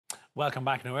Welcome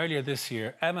back. Now, earlier this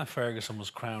year, Emma Ferguson was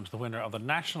crowned the winner of the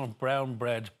National Brown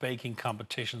Bread Baking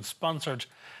Competition sponsored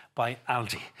by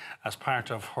Aldi. As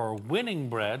part of her winning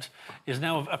bread is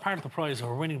now a part of the prize.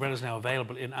 Her winning bread is now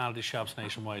available in Aldi shops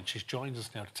nationwide. She joins us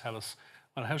now to tell us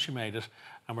how she made it,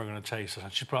 and we're going to taste it.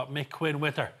 And she brought Mick Quinn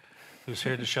with her, who's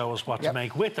here to show us what to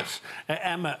make with it.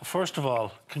 Emma, first of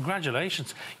all,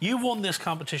 congratulations. You won this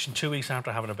competition 2 weeks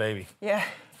after having a baby. Yeah.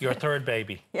 Your third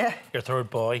baby. Yeah. Your third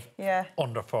boy. Yeah.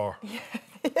 Under 4.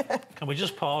 Yeah. Can we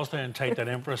just pause there and take that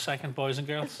in for a second, boys and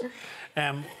girls?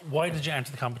 Why did you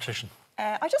enter the competition?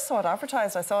 I just saw it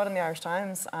advertised. I saw it in the Irish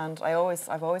Times, and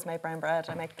I've always made brown bread.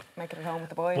 I make it at home with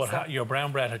the boys. But so. your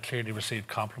brown bread had clearly received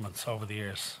compliments over the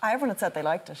years. Everyone had said they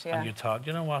liked it, yeah. And you thought,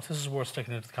 you know what, this is worth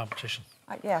sticking into the competition.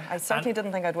 I certainly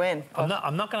didn't think I'd win.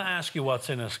 I'm not going to ask you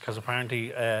what's in it, because apparently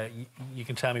you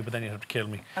can tell me, but then you have to kill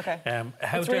me. Okay.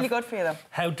 It's really good for you, though.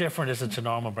 How different is it to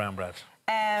normal brown bread?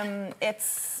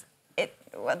 There's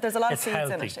a lot of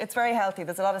seeds in it. It's very healthy.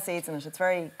 There's a lot of seeds in it. It's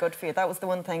very good for you. That was the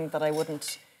one thing that I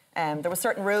wouldn't... there were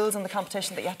certain rules in the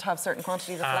competition that you had to have certain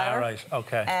quantities of flour. Right,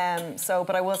 OK.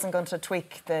 But I wasn't going to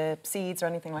tweak the seeds or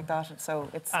anything like that. So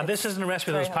And this isn't a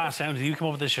recipe that was passed down. Did you come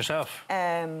up with this yourself?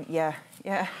 Yeah.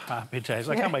 Happy days.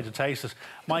 I can't wait to taste it.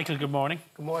 Michael, good morning.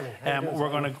 Good morning. We're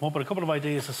going to come up with a couple of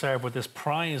ideas to serve with this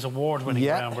prize award-winning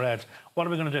brown bread. What are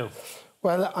we going to do?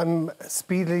 Well, I'm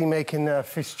speedily making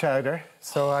fish chowder.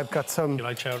 So I've got some... You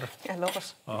like chowder? I love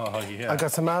it. Oh, yeah. I've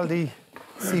got some Aldi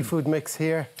seafood mix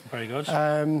here. Very good.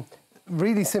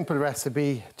 Really simple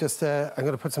recipe. Just I'm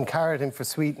going to put some carrot in for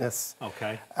sweetness.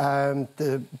 OK.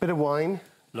 The bit of wine.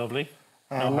 Lovely.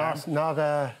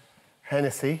 Not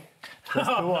Hennessy. Just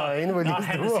the wine. We'll not use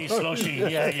Hennessy slushy.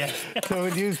 Yeah. So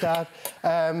we'll use that.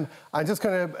 I'm just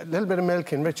going to a little bit of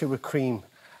milk, enrich it with cream.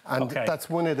 And that's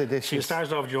one of the dishes. So you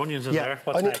started off with your onions in there.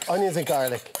 What's next? Onions and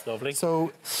garlic. Lovely.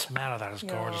 So smell of that is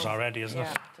gorgeous already, isn't it?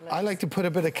 Delicious. I like to put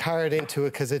a bit of carrot into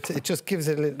it because it just gives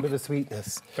it a little bit of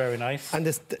sweetness. Very nice. And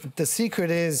the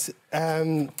secret is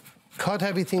cut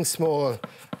everything small.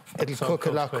 It'll cook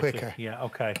a lot quicker. Yeah,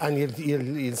 OK. And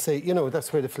you'll say, you know,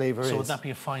 that's where the flavour is. So would that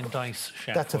be a fine dice,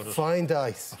 chef? That's a fine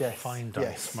dice, yes. Fine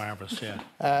dice, marvellous, yeah.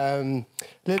 A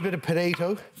little bit of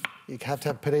potato. You have to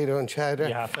have potato and chowder.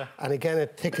 You have to. And again,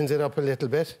 it thickens it up a little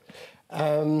bit.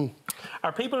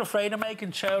 Are people afraid of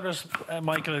making chowders,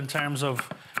 Michael, in terms of...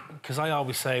 Because I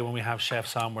always say when we have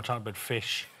chefs on, we're talking about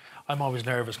fish. I'm always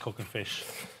nervous cooking fish.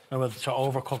 Whether to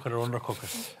overcook it or undercook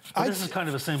it. But this is kind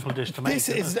of a simple dish to make,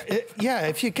 isn't it? Yeah,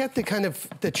 if you get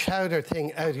the chowder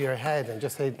thing out of your head and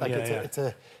just say, like,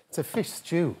 it's a fish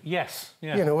stew. Yes,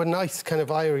 yeah. You know, a nice kind of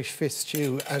Irish fish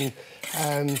stew.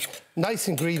 And nice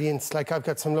ingredients, like I've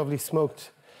got some lovely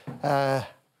smoked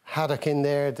haddock in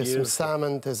there. There's some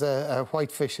salmon. There's a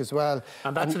white fish as well.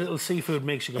 And that's a little seafood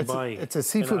mix you can buy. It's a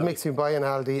seafood mix you buy in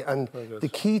Aldi. And the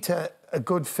key to a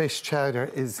good fish chowder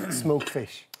is smoked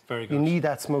fish. Very good. You need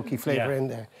that smoky flavour in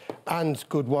there. And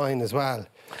good wine as well.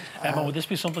 Emma, would this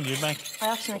be something you'd make? I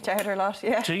actually make chowder a lot,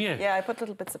 yeah. Do you? Yeah, I put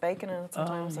little bits of bacon in it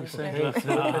sometimes.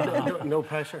 No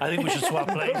pressure. I think we should swap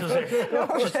places here. No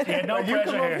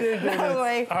pressure here. No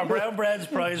way. Our brown bread's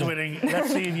prize winning.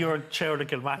 Let's see if your chowder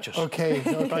can match it. OK.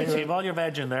 Right, so you have all your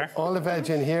veg in there. All the veg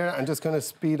in here. I'm just going to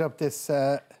speed up this...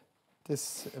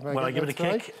 Will I give it a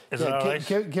kick? Is it all right?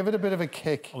 Give it a bit of a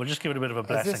kick. We'll just give it a bit of a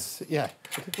blessing.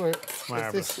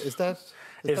 Marvellous. Is that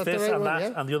this the right and one?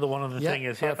 that, and the other one of the thing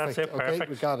is, that's it, perfect. Okay,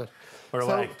 we got it. We're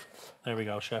away. There we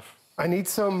go, chef. I need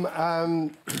some,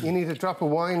 you need a drop of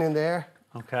wine in there.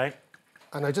 OK.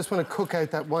 And I just want to cook out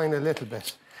that wine a little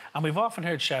bit. And we've often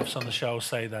heard chefs on the show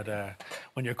say that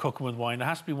when you're cooking with wine, it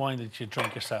has to be wine that you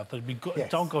drink yourself. That'd be good.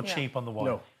 Don't go cheap on the wine.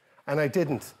 No, and I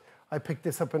didn't. I picked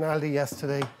this up in Aldi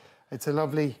yesterday. It's a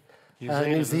lovely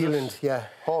New Zealand,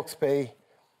 Hawke's Bay.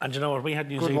 And you know what? We had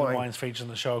New Zealand wines featured on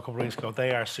the show a couple of weeks ago.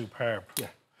 They are superb. Yeah.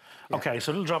 OK,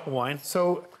 so a little drop of wine.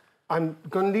 So I'm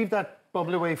going to leave that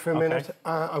bubble away for a minute.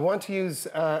 I want to use...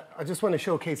 I just want to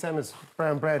showcase Emma's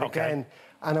brown bread again.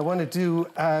 And I want to do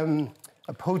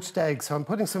a poached egg. So I'm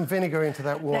putting some vinegar into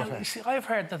that water. Now, you see, I've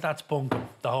heard that that's bunkum.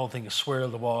 The whole thing is swirl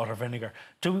the water, vinegar.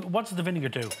 What does the vinegar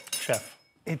do, chef?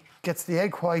 It gets the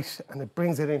egg white and it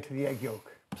brings it into the egg yolk.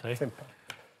 See? Simple.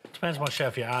 Depends what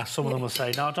chef you ask. Some of them will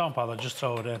say, no, don't bother, just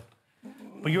throw it in.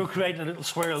 But you're creating a little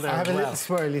swirl there I have as a well. little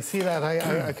swirl. You see that?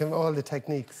 I can all the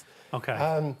techniques.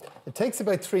 OK. It takes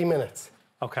about 3 minutes.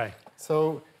 OK.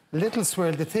 So, little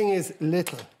swirl. The thing is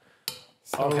little.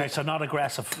 So, OK, so not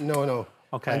aggressive. No.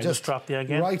 OK, and just drop the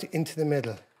egg in. Right into the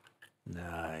middle.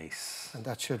 Nice. And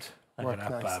that should Look at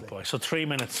that bad boy. So 3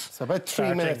 minutes. So about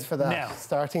 3 minutes for that. Now.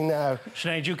 Starting now.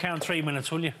 Sinead, you count 3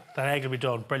 minutes, will you? That egg will be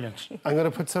done. Brilliant. I'm going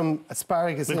to put some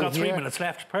asparagus in here. We've got 3 minutes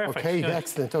left. Perfect. Okay,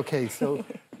 excellent. Okay, so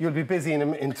you'll be busy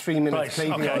in 3 minutes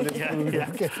plating all this food.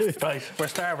 Yeah. Right, we're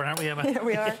starving, aren't we, Emma? Yeah,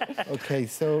 we are. Okay,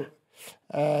 so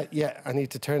yeah, I need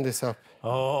to turn this up.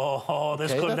 Oh,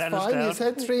 this could let us down. You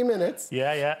said 3 minutes.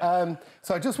 Yeah.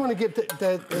 So I just want to give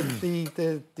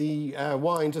the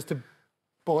wine just to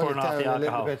boil it down a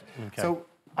little bit. Okay. So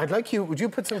I'd like you. Would you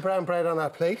put some brown bread on our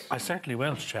plate? I certainly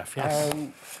will, chef. Yes.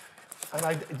 And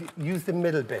I'd use the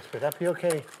middle bit. Would that be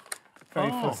okay? Very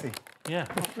fussy. Yeah.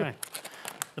 Okay.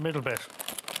 The middle bit.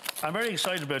 I'm very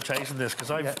excited about tasting this because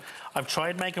I've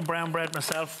tried making brown bread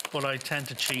myself, but I tend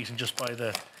to cheat and just buy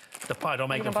the pie. I don't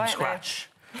make them from scratch.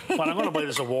 Well, I'm going to buy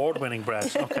this award-winning bread.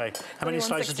 Okay. How many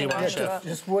slices do you want, chef?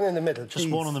 Just one in the middle, please. Just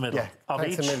one in the middle. Yeah. Of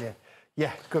Thanks each? a million.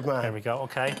 Yeah, good man. There we go.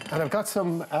 Okay. And I've got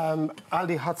some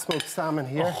Aldi hot smoked salmon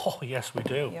here. Oh, yes, we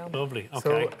do. Yum. Lovely. Okay.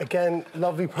 So again,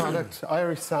 lovely product,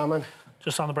 Irish salmon.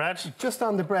 Just on the bread? Just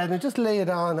on the bread, and just lay it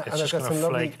on. It's and just I've got going to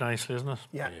some flake lovely... nicely, isn't it?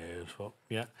 Yeah. Beautiful.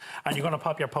 Yeah. And you're going to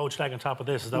pop your poached egg on top of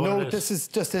this, is that what it No, is? this is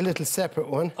just a little separate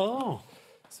one. Oh.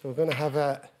 So we're going to have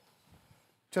a...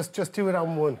 Just do it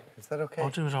on one. Is that okay? I'll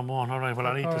do it on one. All right, well,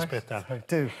 I'll eat this bit then. I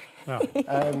do. No.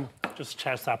 Just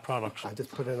test that product. I'll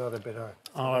just put another bit on.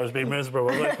 Oh, I was being miserable,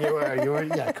 was I? You are.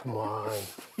 Yeah, come on.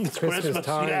 It's Christmas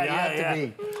time. Yeah, you have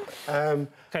to be.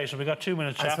 Okay, so we got 2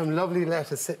 minutes, And chef. some lovely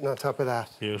lettuce sitting on top of that.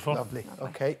 Beautiful. Lovely.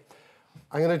 Okay.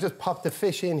 I'm going to just pop the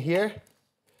fish in here.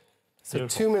 So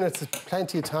Beautiful. 2 minutes is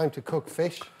plenty of time to cook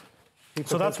fish.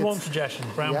 So that's one suggestion.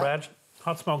 Brown bread,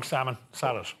 hot smoked salmon,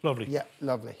 salad. Lovely. Yeah,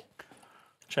 lovely.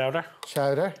 Chowder.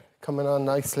 Chowder coming on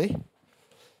nicely.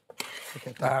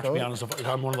 Get that I have to be going. honest,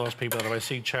 I'm one of those people that if I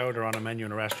see chowder on a menu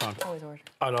in a restaurant, Always order.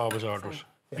 I'd always order it.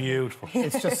 Yeah. Beautiful.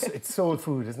 It's soul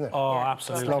food, isn't it? Oh, Yeah,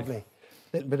 absolutely. It's lovely.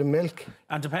 A little bit of milk.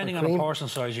 And depending on the portion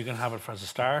size, you can have it as a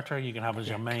starter, you can have it as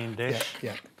your main dish.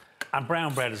 Yeah. And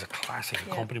brown bread is a classic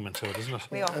accompaniment to it, isn't it?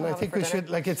 We often And I have think it for we dinner. should,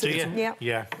 like, it's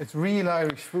Yeah. it's real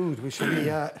Irish food. We should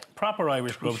be... Proper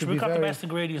Irish grub. should We've be got the very- best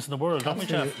ingredients in the world, don't we,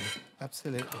 Jeff?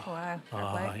 Absolutely. Wow. fair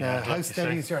play. Yeah, How like you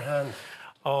steady say. is your hand?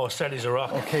 Oh, steady as a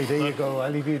rock. Okay, there you go. I'll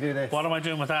leave you do this. What am I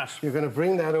doing with that? You're going to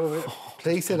bring that over,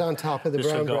 place it on top of the This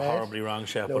brown will go bread. horribly wrong,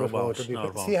 chef, No, but it it won't. won't. It'll be No, good.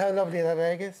 it won't. See how lovely that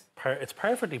egg is? It's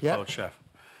perfectly Yeah. poached, chef.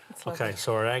 It's Okay, lovely.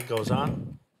 so our egg goes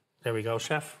on. There we go,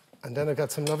 chef. And then I've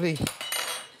got some lovely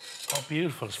Oh,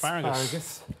 beautiful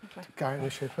asparagus. to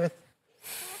garnish it with.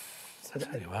 So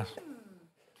Tell you what.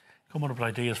 Come up with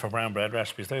ideas for brown bread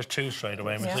recipes. There's two straight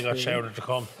away. We still got chowder to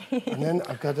come. and then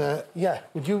I've got a... Yeah,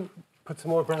 would you put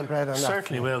some more brown bread on that?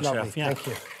 Certainly will, Lovely, chef, yeah. Thank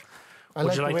you. I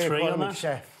Would you the like way 3 on I'm that?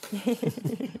 chef.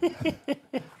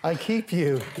 I'll keep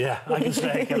you. Yeah, I can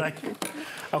stay. Can I?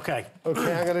 Okay.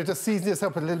 Okay, I'm going to just season this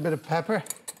up with a little bit of pepper.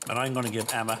 And I'm going to give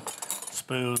Emma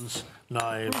spoons,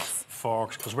 knives,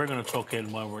 forks, because we're going to tuck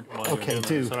in while we're Okay, doing do.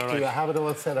 this. Is that all Do I right? have it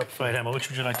all set up? Right, Emma, which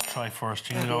would you like to try first?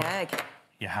 Do you know? The egg.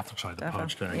 You have to try the Definitely,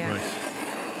 poached egg, yeah.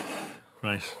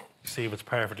 right? See if it's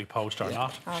perfectly poached or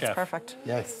not, Oh, it's chef. perfect.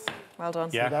 Yes. Well done.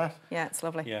 Yeah. That? Yeah, it's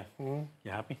lovely. Yeah. You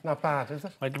happy? Not bad, is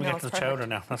it? Wait till we No, get to the it's chowder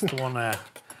now. That's the one.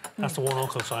 That's the one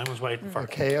Uncle Simon's waiting for.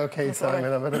 Okay,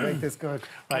 Simon, I'm going to make this good.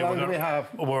 Right, How long we're do we have?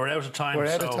 We're out of time. We're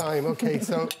out of so time. Okay,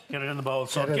 so Get it in the bowl,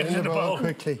 son. get it in the bowl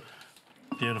quickly.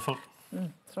 Beautiful.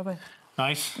 It's lovely.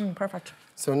 Nice. Perfect.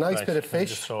 So nice Right, bit of let me fish.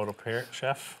 Just throw it up here,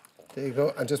 chef. There you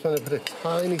go. I just want to put a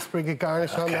tiny sprig of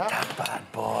garnish on Look at that. that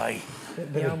bad boy. A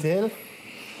bit of dill.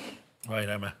 Right,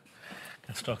 Emma.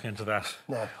 Get stuck into that.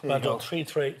 No, there Well you go.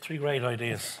 done. Three great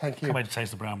ideas. Thank you. Can't wait to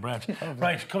taste the brown bread.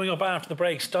 Right, coming up after the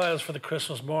break, styles for the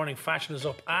Christmas morning. Fashion is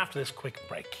up after this quick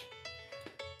break.